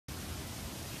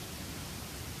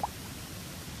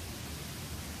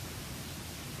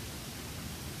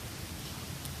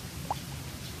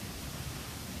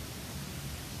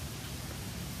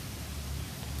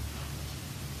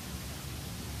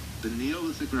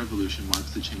Neolithic revolution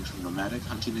marks the change from nomadic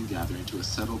hunting and gathering to a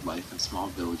settled life in small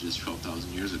villages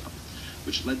 12,000 years ago,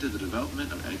 which led to the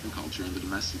development of agriculture and the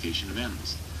domestication of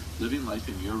animals. Living life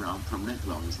in year-round permanent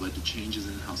dwellings led to changes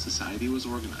in how society was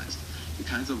organized, the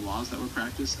kinds of laws that were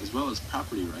practiced, as well as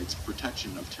property rights,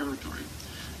 protection of territory.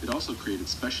 It also created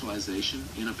specialization,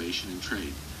 innovation, and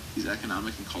trade. These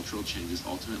economic and cultural changes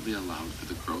ultimately allowed for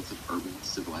the growth of urban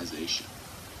civilization.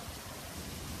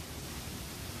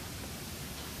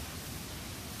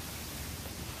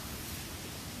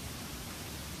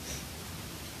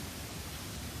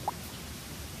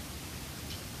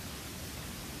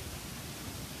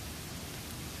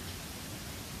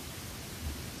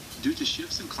 Due to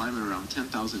shifts in climate around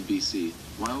 10,000 BC,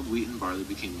 wild wheat and barley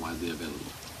became widely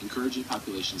available, encouraging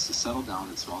populations to settle down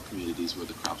in small communities where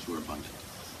the crops were abundant.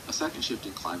 A second shift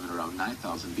in climate around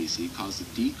 9,000 BC caused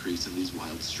a decrease in these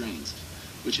wild strains,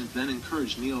 which then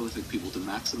encouraged Neolithic people to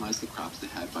maximize the crops they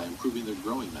had by improving their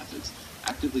growing methods,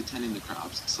 actively tending the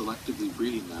crops, selectively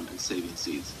breeding them, and saving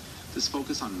seeds. This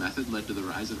focus on method led to the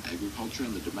rise of agriculture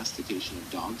and the domestication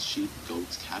of dogs, sheep,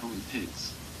 goats, cattle, and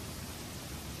pigs.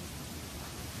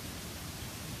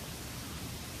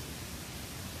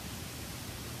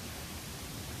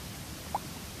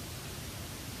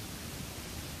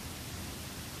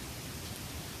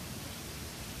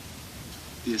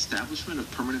 The establishment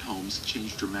of permanent homes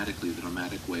changed dramatically the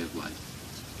nomadic way of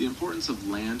life. The importance of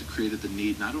land created the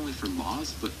need not only for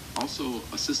laws, but also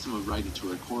a system of writing to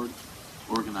record,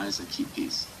 organize, and keep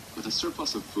peace. With a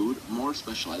surplus of food, more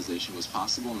specialization was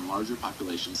possible and larger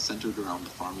populations centered around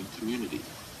the farming community,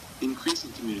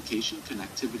 increasing communication,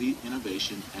 connectivity,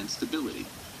 innovation, and stability.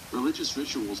 Religious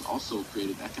rituals also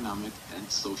created economic and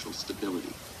social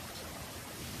stability.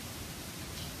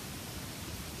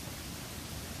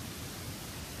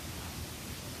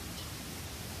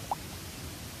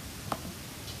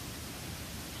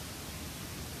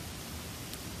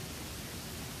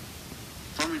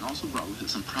 Farming also brought with it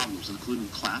some problems, including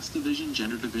class division,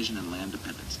 gender division, and land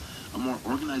dependence. A more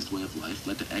organized way of life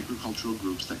led to agricultural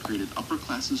groups that created upper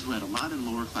classes who had a lot and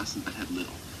lower classes that had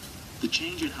little. The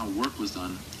change in how work was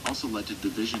done also led to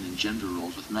division in gender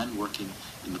roles, with men working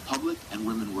in the public and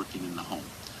women working in the home.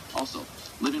 Also,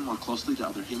 living more closely to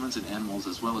other humans and animals,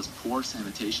 as well as poor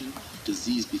sanitation,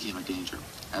 disease became a danger,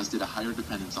 as did a higher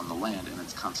dependence on the land and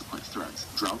its consequent threats,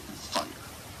 drought and fire.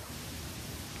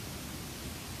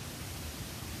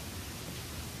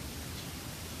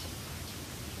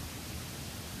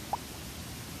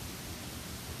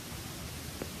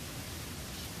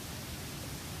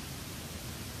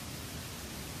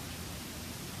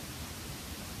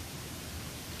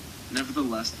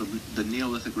 Nevertheless, the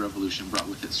Neolithic revolution brought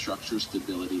with it structure,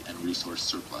 stability, and resource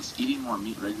surplus. Eating more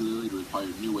meat regularly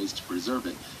required new ways to preserve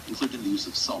it, including the use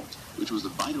of salt, which was a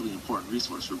vitally important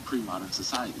resource for pre-modern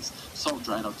societies. Salt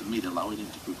dried out the meat, allowing it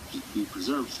to be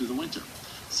preserved through the winter.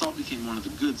 Salt became one of the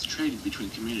goods traded between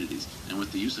communities, and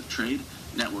with the use of trade,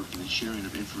 networking, and sharing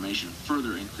of information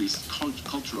further increased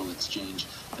cultural exchange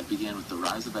that began with the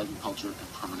rise of agriculture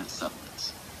and permanent settlement.